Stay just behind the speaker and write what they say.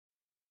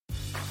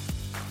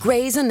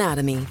Grey's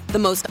Anatomy, the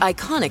most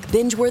iconic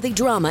binge-worthy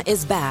drama,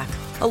 is back,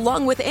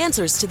 along with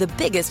answers to the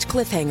biggest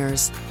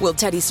cliffhangers. Will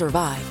Teddy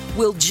survive?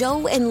 Will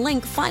Joe and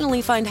Link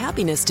finally find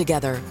happiness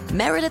together?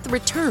 Meredith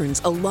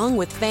returns along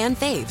with fan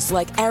faves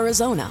like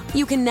Arizona.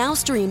 You can now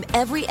stream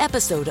every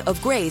episode of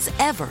Grey's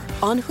ever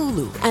on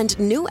Hulu, and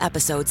new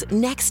episodes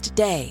next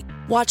day.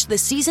 Watch the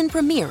season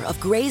premiere of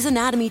Grey's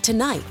Anatomy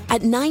tonight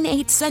at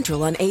 9/8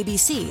 Central on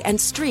ABC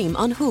and stream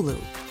on Hulu.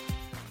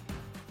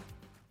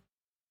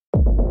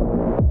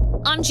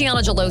 I'm Gianna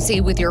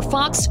Gelosi with your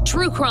Fox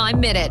True Crime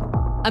Minute.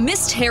 A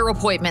missed hair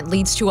appointment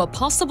leads to a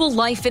possible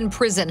life in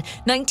prison.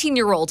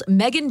 19-year-old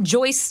Megan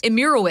Joyce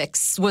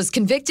Emirowicz was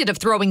convicted of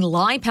throwing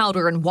lye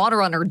powder and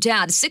water on her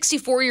dad,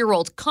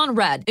 64-year-old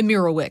Conrad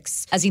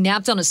Emirowicz, as he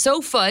napped on a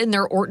sofa in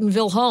their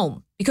Ortonville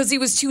home, because he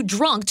was too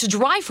drunk to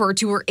drive her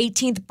to her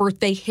 18th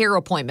birthday hair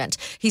appointment.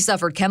 He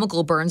suffered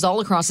chemical burns all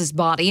across his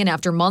body, and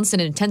after months in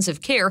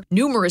intensive care,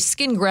 numerous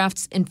skin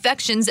grafts,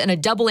 infections, and a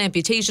double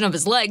amputation of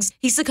his legs,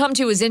 he succumbed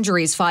to his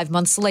injuries 5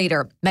 months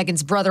later.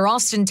 Megan's brother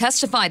Austin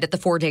testified at the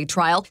 4-day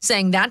trial,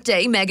 saying that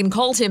day Megan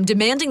called him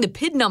demanding the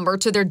PIN number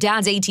to their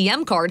dad's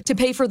ATM card to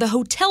pay for the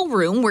hotel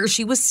room where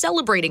she was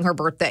celebrating her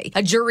birthday.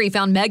 A jury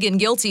found Megan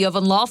guilty of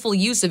unlawful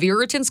use of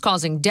irritants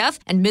causing death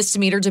and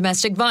misdemeanor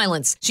domestic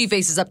violence. She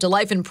faces up to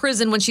life in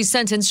prison when she's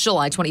sentenced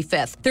July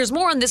 25th. There's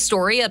more on this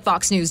story at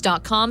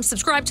foxnews.com.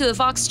 Subscribe to the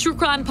Fox True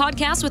Crime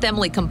Podcast with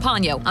Emily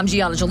Campagno. I'm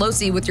Gianna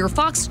Gelosi with your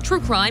Fox True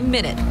Crime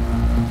Minute.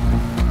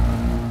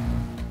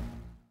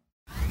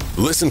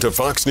 Listen to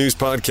Fox News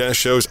Podcast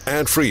shows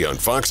ad-free on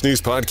Fox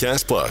News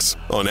Podcast Plus,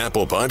 on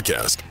Apple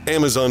Podcast,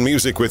 Amazon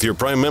Music with your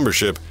Prime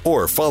membership,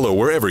 or follow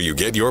wherever you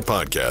get your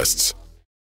podcasts.